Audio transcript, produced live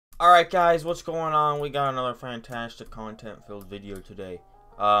Alright guys, what's going on? We got another fantastic content-filled video today.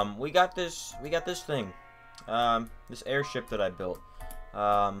 We got this thing. This airship that I built.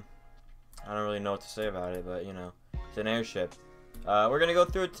 I don't really know what to say about it, but you know, it's an airship. We're gonna go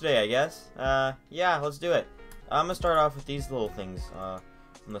through it today, I guess. Yeah, let's do it. I'm gonna start off with these little things, on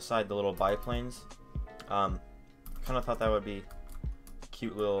the side, the little biplanes. Kinda thought that would be a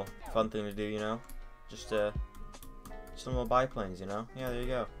cute little fun thing to do, you know? Just some little biplanes, you know? Yeah, there you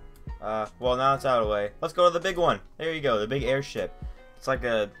go. Well, now it's out of the way. Let's go to the big one. There you go, the big airship. It's like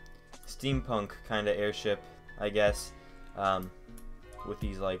a steampunk kind of airship, I guess. With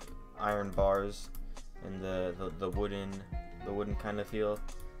these like iron bars and the wooden kind of feel.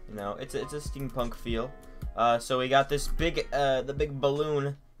 You know, it's a steampunk feel. So we got this big the big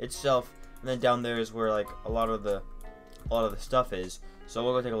balloon itself, and then down there is where like a lot of the stuff is. So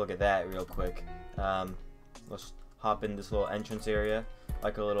we'll go take a look at that real quick. Let's hop in this little entrance area,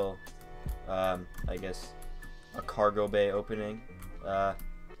 like a little, I guess, a cargo bay opening,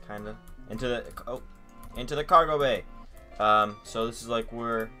 kinda into the cargo bay. So this is like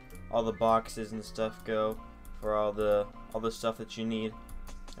where all the boxes and stuff go for all the stuff that you need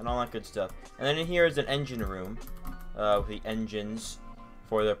and all that good stuff. And then in here is an engine room with the engines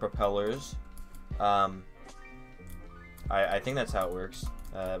for the propellers. I think that's how it works.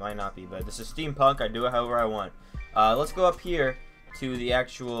 It might not be, but this is steampunk. I do it however I want. Let's go up here to the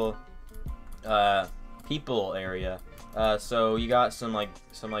actual people area. So you got some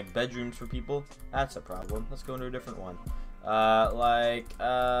bedrooms for people. That's a problem. Let's go into a different one.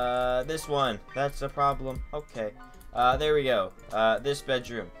 This one. That's a problem. Okay. There we go. This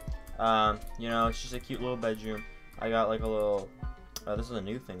bedroom. You know, it's just a cute little bedroom. I got like a little. This is a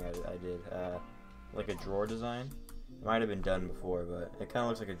new thing I did. Like a drawer design. It might have been done before, but it kind of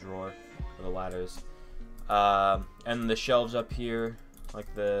looks like a drawer with the ladders. And the shelves up here,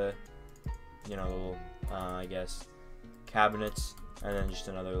 like the, you know, little, I guess, cabinets, and then just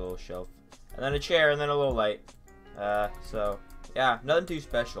another little shelf, and then a chair, and then a little light. So yeah, nothing too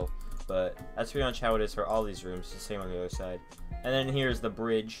special, but that's pretty much how it is for all these rooms. It's the same on the other side. And then here's the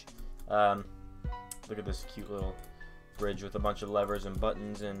bridge. Look at this cute little bridge with a bunch of levers and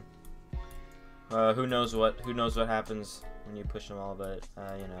buttons, and who knows what happens when you push them all, but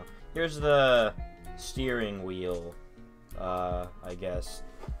you know. Here's the steering wheel, I guess,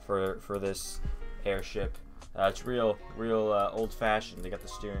 for this airship. It's real old-fashioned. They got the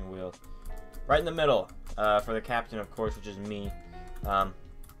steering wheel right in the middle for the captain, of course, which is me. And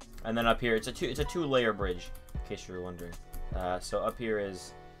then up here, it's a two-layer bridge, in case you were wondering. So up here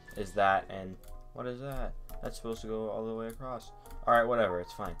is that, and what is that? That's supposed to go all the way across. All right, whatever,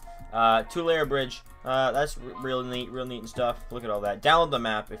 it's fine. Two-layer bridge. That's real neat and stuff. Look at all that. Download the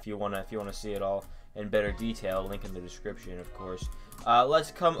map if you wanna see it all in better detail. Link in the description, of course.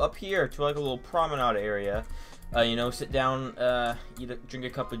 Let's come up here to like a little promenade area. You know, sit down, drink a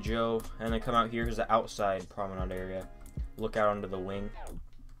cup of joe, and then come out here. Here's the outside promenade area. Look out onto the wing,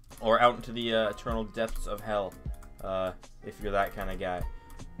 or out into the eternal depths of hell, if you're that kind of guy.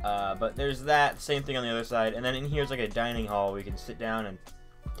 But there's that, same thing on the other side, and then in here's like a dining hall where you can sit down and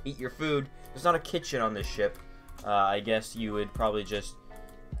eat your food. There's not a kitchen on this ship. I guess you would probably just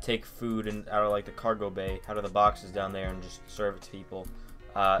take food out of like the cargo bay, out of the boxes down there, and just serve it to people.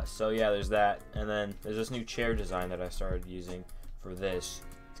 So yeah, there's that, and then there's this new chair design that I started using for this.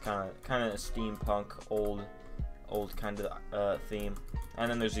 It's kind of a steampunk, old kind of theme.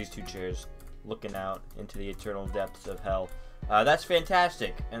 And then there's these two chairs looking out into the eternal depths of hell. That's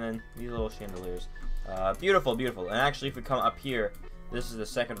fantastic. And then these little chandeliers. Beautiful, beautiful. And actually, if we come up here, this is the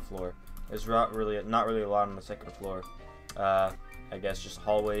second floor. There's not really a lot on the second floor. I guess just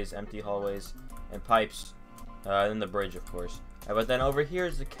hallways, empty hallways, and pipes. And then the bridge, of course. But then over here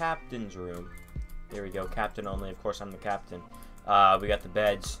is the captain's room. There we go, captain only. Of course, I'm the captain. We got the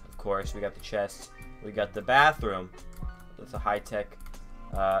beds, of course. We got the chests. We got the bathroom. It's a high-tech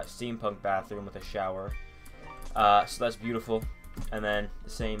steampunk bathroom with a shower. So that's beautiful. And then the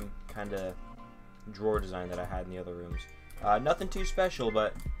same kind of drawer design that I had in the other rooms. Nothing too special,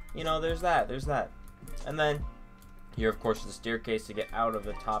 but you know, there's that. And then here, of course, is the staircase to get out of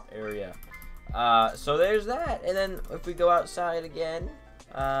the top area. So there's that. And then if we go outside again,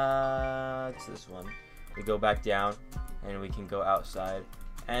 it's this one. We go back down, and we can go outside,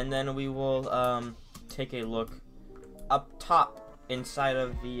 and then we will take a look up top inside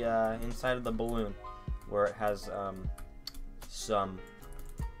of the balloon, where it has some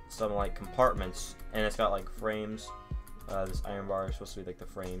like compartments, and it's got like frames. This iron bar is supposed to be like the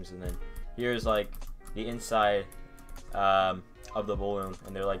frames, and then here's like the inside of the balloon,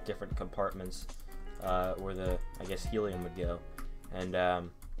 and they're like different compartments where the, I guess, helium would go. And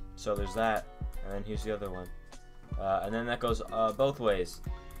So there's that, and then here's the other one. And then that goes both ways.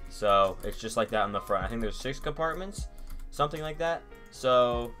 So it's just like that on the front. I think there's 6 compartments, something like that.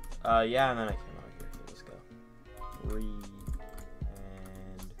 So yeah, and then I came out here. Let's go. Read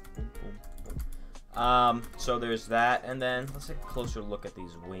and boom, boom, boom. So there's that, and then let's take a closer look at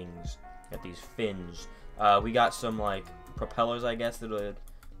these wings, at these fins. We got some like propellers, I guess, that would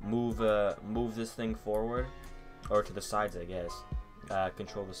move this thing forward or to the sides, I guess.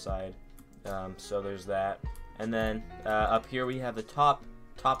 Control the side. So there's that, and then up here we have the top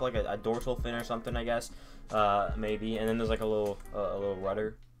like a dorsal fin or something, I guess, maybe, and then there's like a little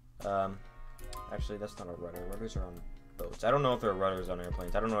rudder. Actually, that's not a rudder. Rudders are on boats. I don't know if there are rudders on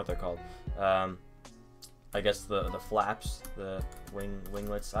airplanes. I don't know what they're called. I guess the flaps, the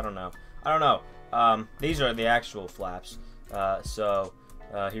winglets. I don't know. These are the actual flaps. So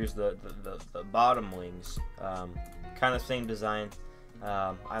here's the bottom wings. Kind of same design.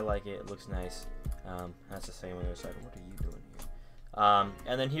 I like it. It looks nice. That's the same on the other side. What are you doing here?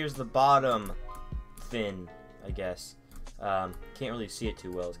 And then here's the bottom fin, I guess. Can't really see it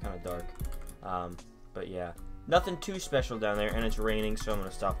too well. It's kind of dark. But yeah, nothing too special down there, and it's raining, so I'm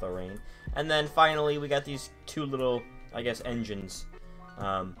gonna stop the rain. And then finally, we got these 2 little, I guess, engines.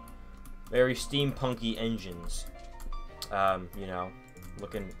 Very steampunky engines. You know,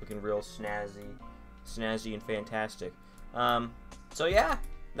 looking real snazzy and fantastic. So yeah,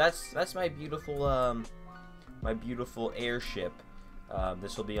 that's my beautiful airship.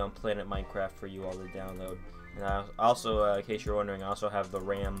 This will be on Planet Minecraft for you all to download. And I also, in case you're wondering, I also have the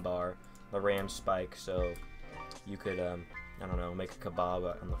RAM bar, the RAM spike, so you could, I don't know, make a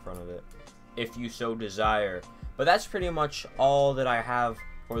kebab on the front of it, if you so desire. But that's pretty much all that I have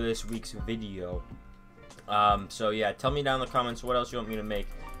for this week's video. So yeah, tell me down in the comments what else you want me to make,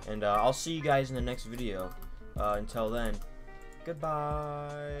 and I'll see you guys in the next video. Until then,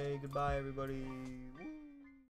 goodbye everybody.